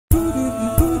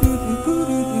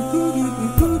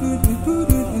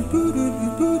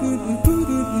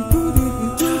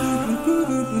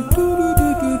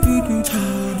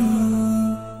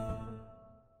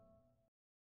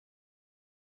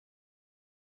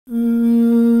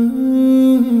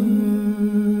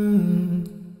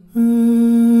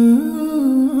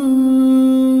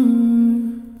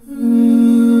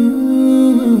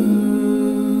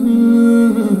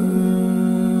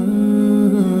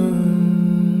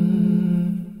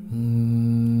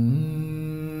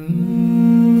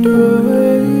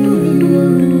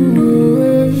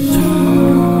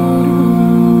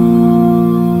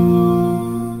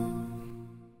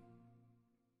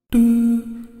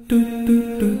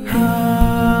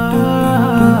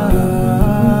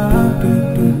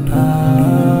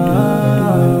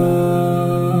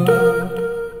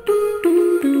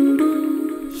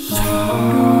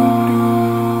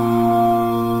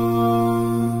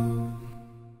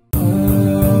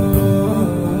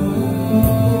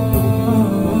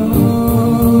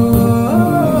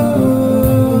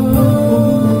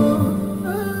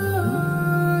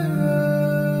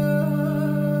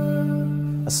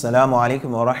Assalamu alaikum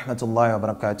wa rahmatullahi wa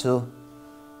barakatuh.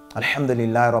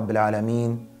 Alhamdulillahi rabbil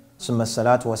alameen. Summa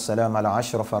salatu wa salam ala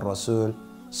ashraf al-rasul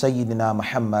Sayyidina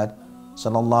Muhammad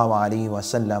sallallahu alayhi wa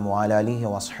sallam wa ala alihi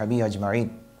wa sahbihi ajma'in.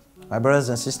 My brothers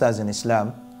and sisters in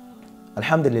Islam,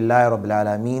 Alhamdulillahi rabbil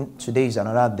alameen. Today is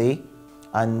another day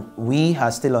and we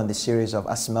are still on the series of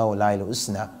Asma'ul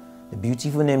Husna, the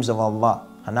beautiful names of Allah,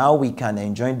 and how we can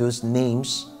enjoy those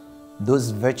names,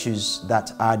 those virtues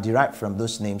that are derived from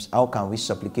those names. How can we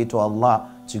supplicate to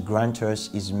Allah to grant us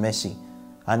His mercy?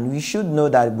 And we should know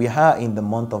that we are in the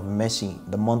month of mercy,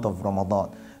 the month of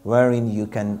Ramadan, wherein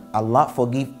Allah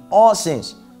forgive all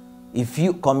sins. If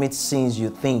you commit sins you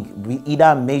think,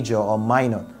 either major or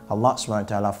minor, Allah subhanahu wa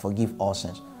ta'ala forgive all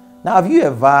sins. Now, have you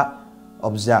ever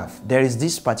observed there is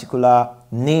this particular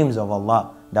names of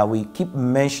Allah that we keep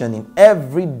mentioning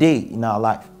every day in our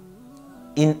life?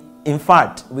 In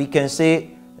fact, we can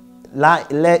say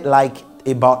like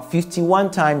about 51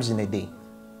 times in a day,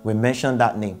 we mention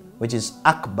that name, which is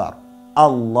Akbar.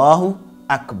 Allahu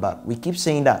Akbar. We keep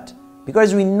saying that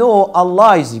because we know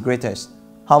Allah is the greatest.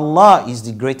 Allah is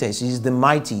the greatest. He is the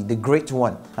mighty, the great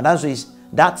one. And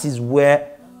that is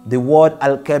where the word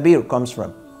Al-Kabir comes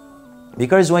from.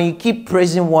 Because when you keep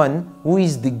praising one who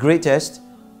is the greatest,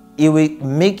 it will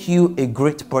make you a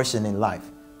great person in life.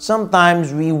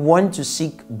 Sometimes we want to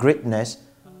seek greatness.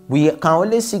 We can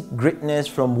only seek greatness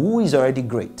from who is already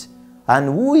great. And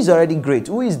who is already great?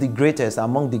 Who is the greatest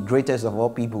among the greatest of all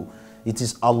people? It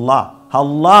is Allah.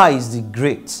 Allah is the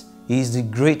great. He is the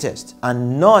greatest.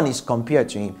 And none is compared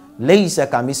to Him. Laysa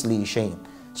kamislihi shay'un.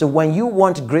 So when you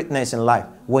want greatness in life,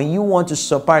 when you want to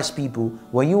surpass people,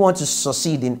 when you want to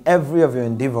succeed in every of your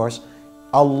endeavors,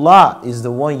 Allah is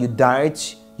the one you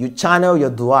direct, you channel your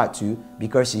dua to,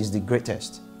 because He is the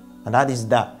greatest. And that is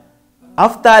that.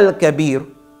 After Al-Kabir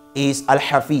is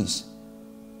Al-Hafiz.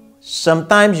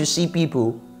 Sometimes you see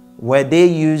people where they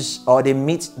use or they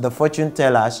meet the fortune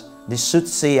tellers, the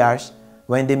soothsayers.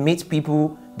 When they meet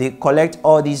people, they collect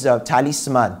all these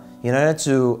talisman in order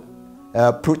to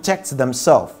protect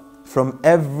themselves from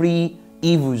every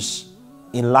evils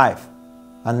in life.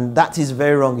 And that is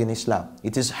very wrong in Islam.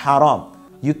 It is haram.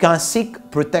 You can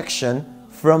seek protection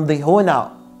from the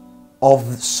owner of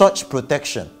such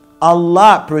protection.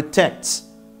 Allah protects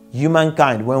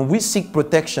humankind when we seek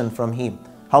protection from Him.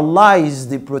 Allah is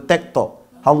the protector.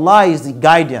 Allah is the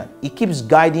guardian. He keeps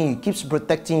guiding you, keeps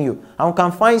protecting you. And we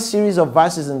can find series of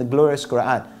verses in the glorious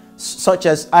Quran, such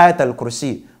as Ayat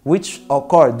al-Kursi, which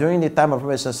occurred during the time of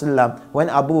Prophet ﷺ when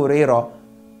Abu Hurairah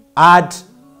had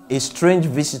a strange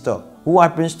visitor who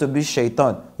happens to be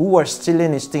Shaitan, who was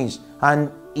stealing his things. And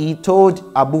he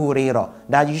told Abu Hurairah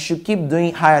that you should keep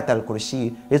doing Ayat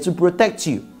al-Kursi. It will protect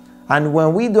you. And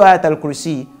when we do Ayat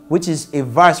al-Kursi, which is a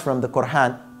verse from the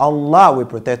Quran, Allah will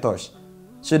protect us.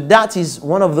 So that is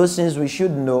one of those things we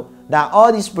should know, that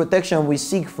all this protection we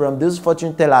seek from those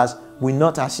fortune tellers will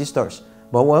not assist us.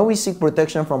 But when we seek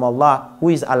protection from Allah, who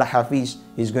is Al-Hafiz,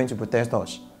 He is going to protect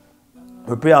us.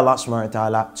 We pray Allah subhanahu wa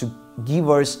ta'ala to give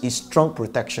us His strong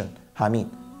protection. Ameen.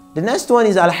 The next one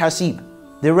is Al-Hasib,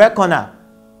 the reckoner,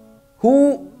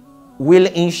 who will,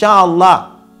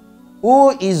 inshallah,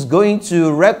 who is going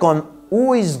to reckon,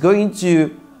 who is going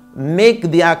to make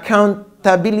the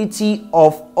accountability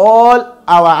of all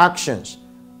our actions.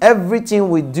 Everything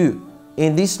we do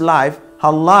in this life,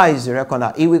 Allah is the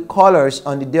reckoner. He will call us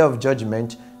on the day of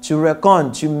judgment to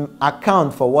reckon, to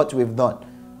account for what we've done.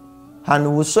 And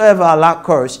whosoever Allah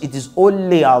curse, it is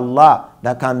only Allah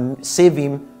that can save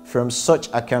him from such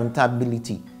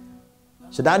accountability.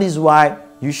 So that is why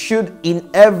you should, in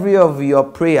every of your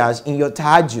prayers, in your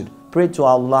tahajjud, pray to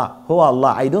Allah. Oh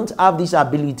Allah, I don't have this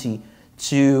ability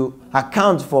to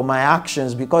account for my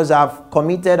actions because I've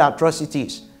committed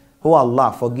atrocities. Oh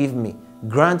Allah, forgive me.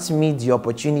 grant me the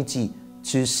opportunity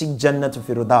to seek Jannah to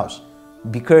Firdaus,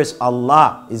 because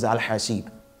Allah is Al-Hasib.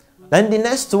 Then the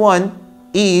next one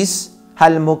is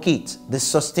Al-Mukit, the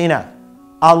sustainer.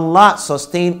 Allah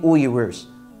sustain who He wills.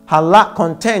 Allah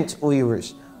content who He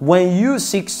wills. When you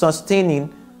seek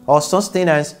sustaining or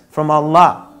sustenance from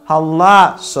Allah,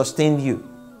 Allah sustain you,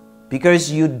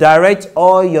 because you direct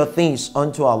all your things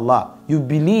unto Allah. You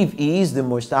believe He is the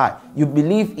Most High. You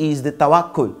believe He is the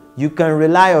Tawakkul. You can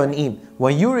rely on Him.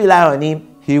 When you rely on Him,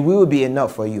 He will be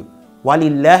enough for you.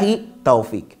 Walillahi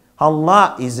tawfiq.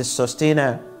 Allah is the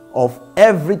sustainer of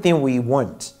everything we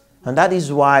want. And that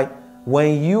is why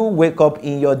when you wake up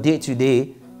in your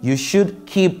day-to-day, you should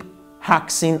keep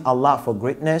asking Allah for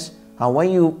greatness. And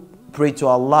when you pray to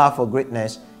Allah for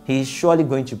greatness, He is surely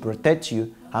going to protect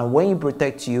you. And when He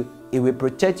protects you, He will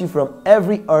protect you from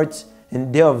every hurt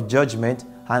in day of judgment.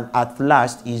 And at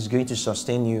last, He is going to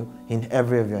sustain you in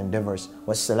every of your endeavors.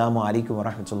 Wassalamu alaikum wa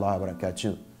rahmatullahi wa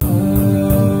barakatuh.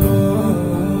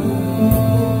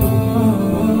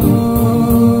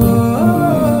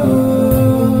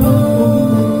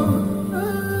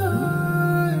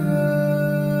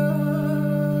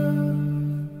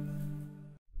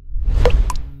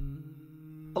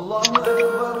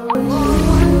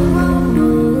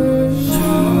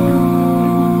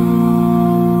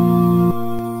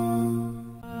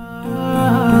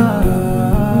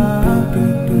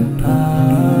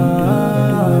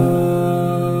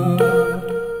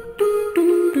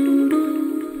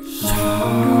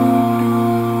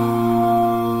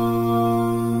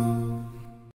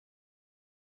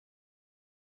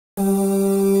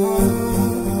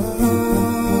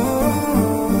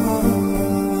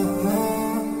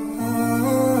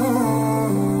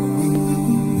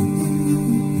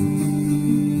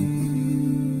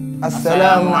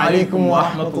 Assalamu alaikum wa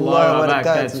rahmatullahi wa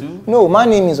barakatuh. No, my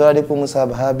name is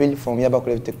Habibi from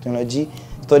Habibi Technology,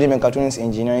 studying mechatronics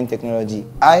engineering technology.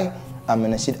 I am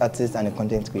an nasheed artist and a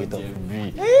content creator.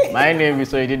 My name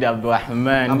is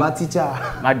Abdurrahman. I'm a teacher.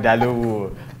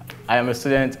 Magdalo. I am a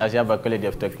student at Habibi College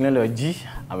of Technology.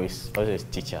 I'm also a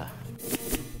teacher.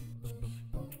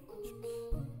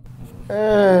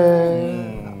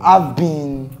 I've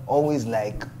been always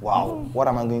like, wow, what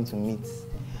am I going to meet?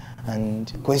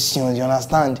 And questions, you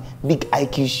understand? Big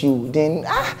IQ shoe. Then,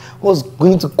 what's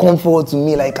going to come forward to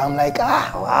me? Like, I'm like,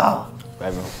 wow.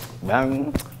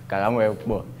 Bang, Karamwe.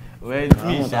 Well,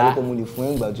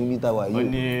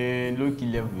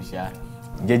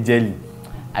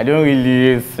 I don't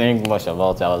really think much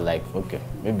about it. I was like, okay,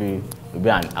 maybe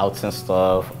an outing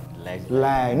stuff. Like,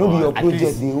 no be your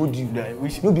project, they hold you.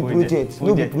 No be project.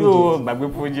 No, my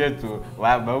project.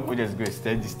 My project is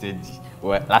going steady.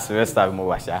 Well, last semester,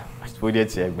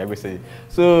 project here.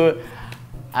 So,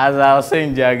 as I was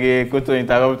saying, Jage, Koto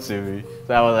interrupted me.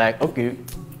 So I was like, okay,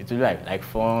 it will be like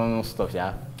fun stuff,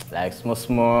 yeah, like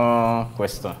small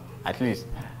question. At least,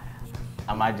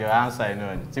 I'm at your answer, you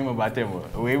know. Think about them.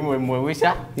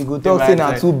 You go talk saying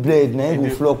na two blade, then you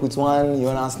go flock with one. You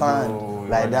understand? No,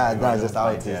 like that. That's just how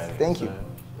it is. Thank you.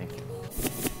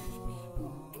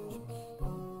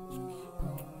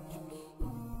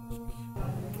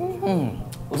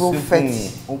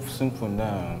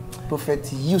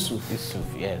 Prophet Yusuf.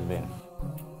 Yes, Ben.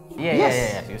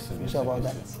 Yes. Yusuf. Sure about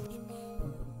that.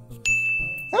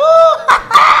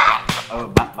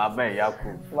 Baba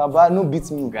Yakub. Baba, no beat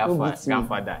me.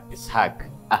 Grandfather, it's hack.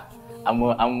 I'm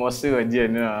more serious there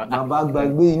now. Baba,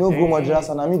 Bagbe, you know go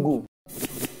madrasa na me go.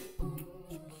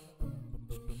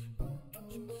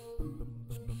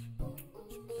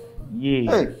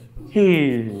 Yeah.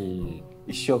 Hey.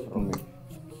 It shocked me.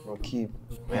 Okay.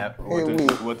 Yeah.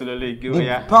 What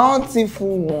the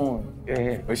bountiful one.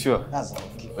 Yeah. For sure. That's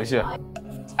okay. For sure.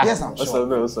 Yes, I'm sure.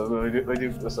 What's up?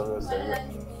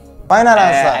 Final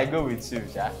answer. I go with you,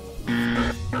 Sha.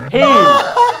 Hey,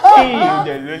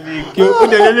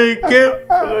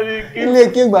 ilé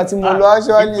ike ìgbà tí mo lọ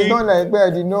actually it's not like I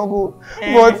did not go,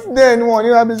 but then one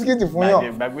you have biscuit fún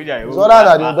yàn. So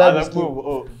that they buy biscuit.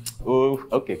 Oh,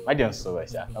 okay. I don't so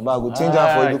Sha. Baba, I go change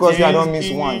that for you because I don't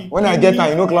miss one. When I get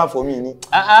time, you no clap for me.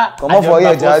 Come on for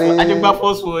here, Jare. I think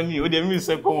first one ni. O dey miss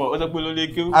second one. O sọ pé ló lè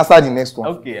ké. Answer the next one.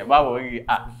 Okay, báwo rí.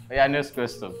 Yeah, next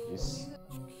question, please.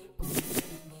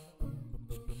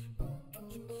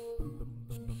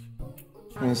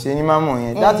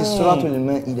 That is Suratul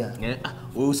Ma'idah.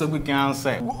 o so we can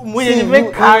answer. In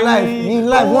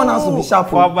life, one has to be sharp.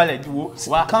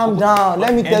 Calm down.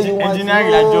 Let me tell you one thing.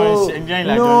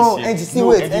 No,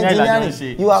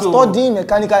 engineering. You are studying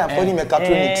mechanical and studying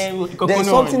mechatronics. There's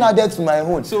something added to my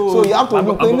own. So you have to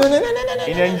look. No. In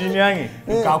engineering,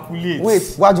 you calculate.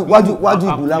 Wait, what do you do?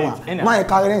 My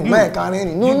carrying.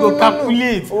 No. You go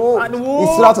calculate. It's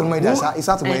out of my dad. It's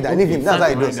out of my dad. Leave him. That's how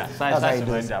he does. It's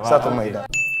out of my dad.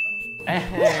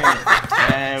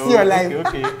 See your life.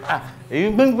 Okay.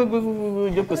 You bring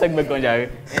jókòó segment kan jàre.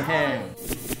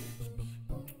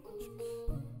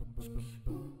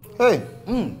 Hey.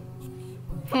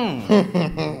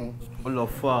 Ó lọ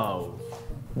far o.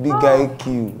 Big guy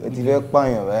Q. Ẹ ti fẹ́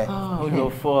pààyàn báyìí. Ó lọ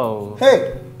far o. Hey.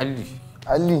 Kò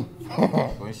Ali.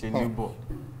 ń ṣe neighbor.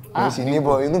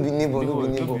 Neighbor. No be neighbor.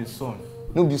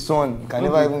 No be son. Can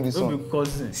never even be son. No be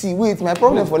cousin. See, wait. My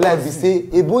problem for life is say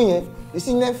ebo yẹn. You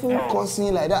see nephew,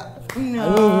 cousin like that. No. I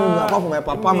don't know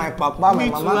apart from my papa, my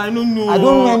mama. I don't know. I don't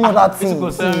know any other thing.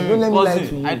 Don't let me lie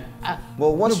to you. But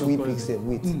what should we pick? Say,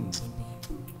 wait.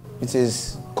 It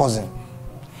is cousin.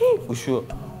 For sure,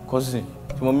 cousin.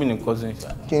 You mean cousin?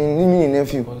 Can you mean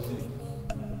nephew?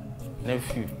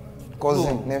 Nephew.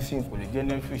 Cousin, nephew.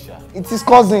 Nephew. It is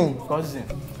cousin. Cousin.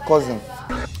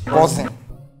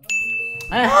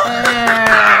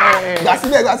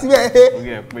 Gasibe.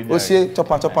 Oshé,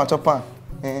 chopper.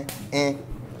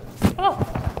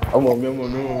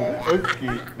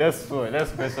 Okay, that's fine.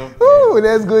 Let's press up. Ooh,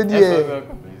 let's go there.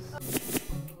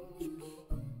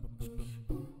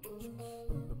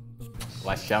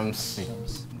 Shamsi.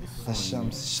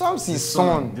 Shamsi is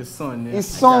son. The son. His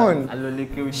son.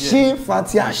 She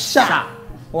Fatia Sha.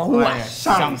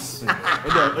 Shamsi.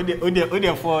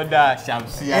 Ode for that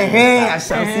Shamsi.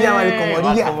 Shamsi amali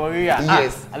komodiya.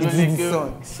 Yes, it is the son.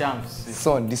 Shamsi.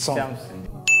 The son. Shamsi.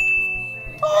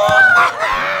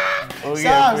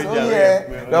 Shams,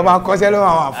 lọ máa kọ́ṣẹ́ ló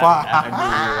máa wà fà.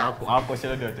 Àwọn kọ́ṣẹ́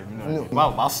lọ́dọ̀ tèmi náà.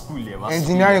 Wá school ẹ̀.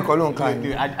 Engineering kọ́ ló ń kà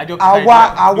ní. Àwa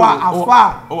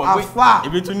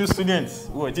Ebi tún new students.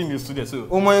 Wọ́n ti new students.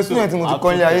 O mọ iye student mo ti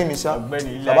kọ́ ilé ayé mi ṣá.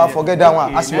 Baba forget that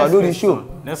one. As you are lórí show.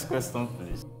 Next question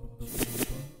please.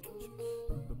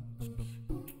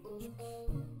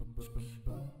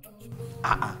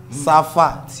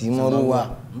 Safa Timoruwa.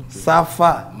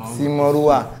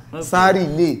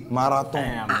 Sarile marathon.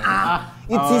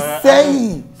 It is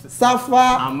Seyi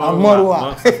Safa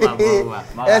Amorua.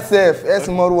 SF S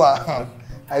Morua.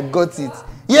 I got it.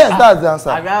 Yes, that's the answer.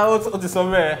 I got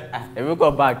somewhere. We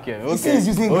go back here. Okay. He is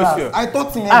using glass. I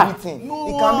taught him everything. No,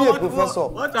 he can be a professor.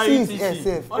 What are you teaching?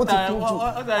 SF. What are you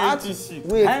teaching?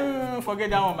 Wait. I forget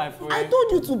that one, my friend. I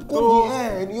told you to comb the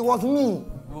hair. It was me.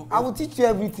 I will teach you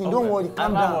everything. Okay. Don't worry.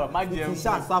 Calm down. It is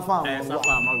Safa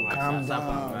Amorua. Calm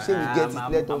down. Say we get it.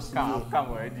 Let us see. I'm calm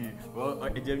already.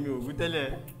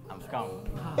 I'm calm.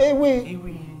 Hey, wait.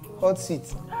 Hot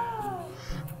seat.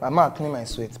 Mama, clean my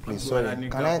sweat, please. Sorry.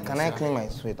 Can I clean my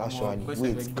sweat? Actually,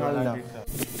 wait. Calm down.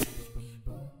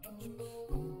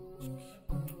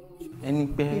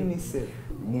 UNICEF.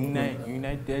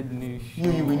 United Nations.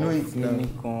 You will know it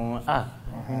now.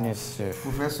 UNICEF.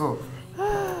 Professor.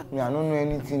 Me, I don't know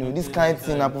anything. This kind of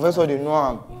thing, a professor they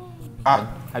know.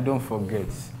 I don't forget.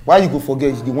 Why you go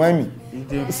forget? You want me?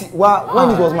 You see, when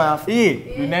it was my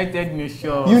United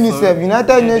Nations. UNICEF,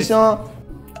 United Nations.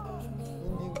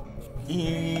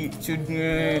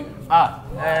 Children.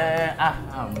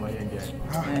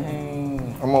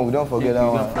 We don't forget that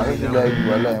one. I feel like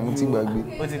you are lying. I'm thinking back.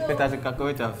 What is better to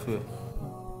calculate and feel?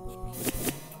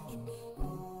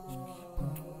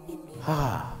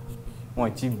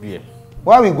 One TB.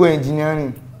 Why we go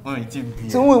engineering? One TB.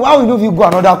 So why we don't go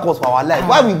another course for our life?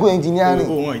 Why we go engineering?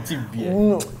 One TB.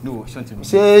 No, shouldn't.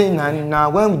 Say now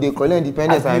when they collect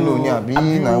independence, I know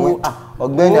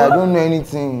Ogbeni, I don't know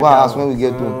anything. Why ask when we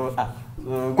get home?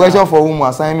 Question for whom?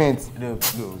 Assignment? No,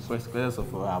 question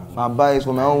for Abu. Baba is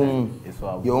for my own. It's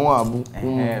for Abu. Your own Abu.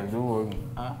 Don't worry.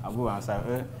 Abu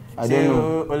answer. I don't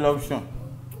know. All option.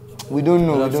 We don't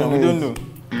know. We don't know.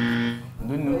 We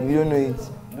don't know it.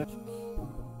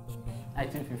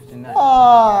 1959.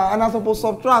 And I'm supposed to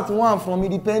subtract one from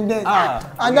independence.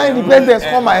 And that independence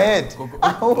come my head.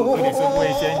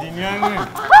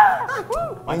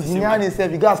 Engineering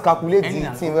itself, you guys calculate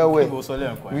the thing well.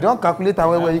 We don't calculate and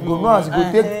well. You go know as you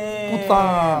go take put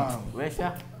time.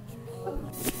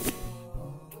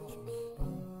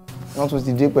 Not supposed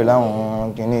to take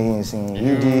on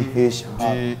UDH.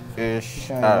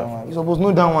 You supposed to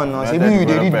know that one now. Maybe you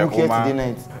read book here today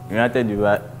night.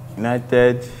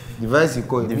 United device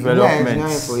equal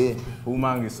development.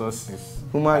 Human resources.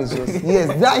 Yes,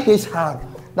 that HR.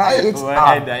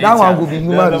 That one will be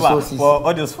human resources. For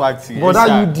all those facts. But that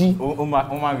UD.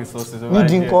 Human resources.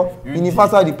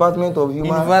 Universal Department of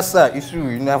Human. Universal. It's true.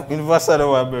 Universal.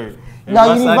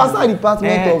 Now Universal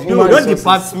Department of Human Resources. No,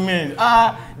 department.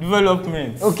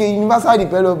 Development. Okay, Universal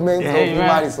Development of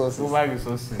Human Resources. Human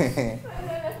Resources.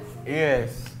 Yes.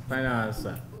 Final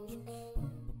answer.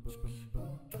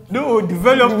 No,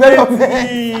 development.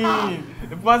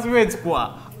 Department quoi?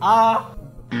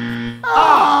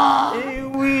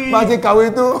 Magic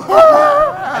kàwé tó.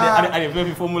 I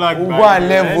develop formula. Go and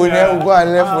learn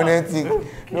phonetic.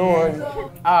 No worry.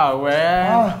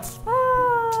 Well.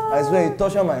 I swear it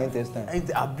touched on my intestine.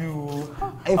 Abuse.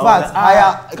 In fact,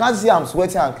 I can't see I'm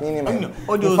sweating and cleaning my.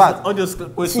 All those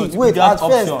questions. See, wait, at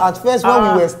first when we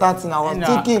were starting, I was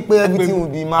thinking everything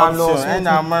would be man law. And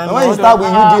when you start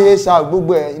with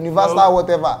UDH, Universal,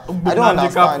 whatever, I don't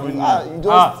understand. You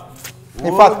just,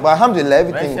 in fact, but alhamdulillah,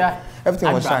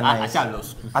 everything was so nice.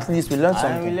 At least we learned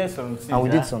something. And we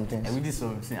did something.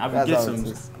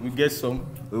 We get some,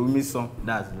 we miss some.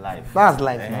 That's life. That's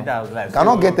life.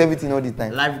 Cannot get everything all the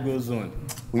time. Life goes on.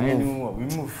 We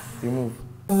move.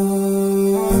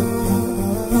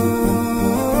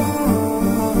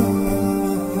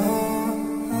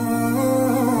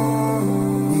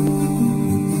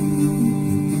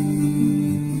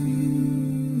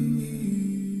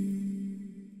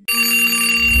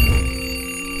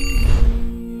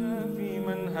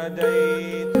 هديت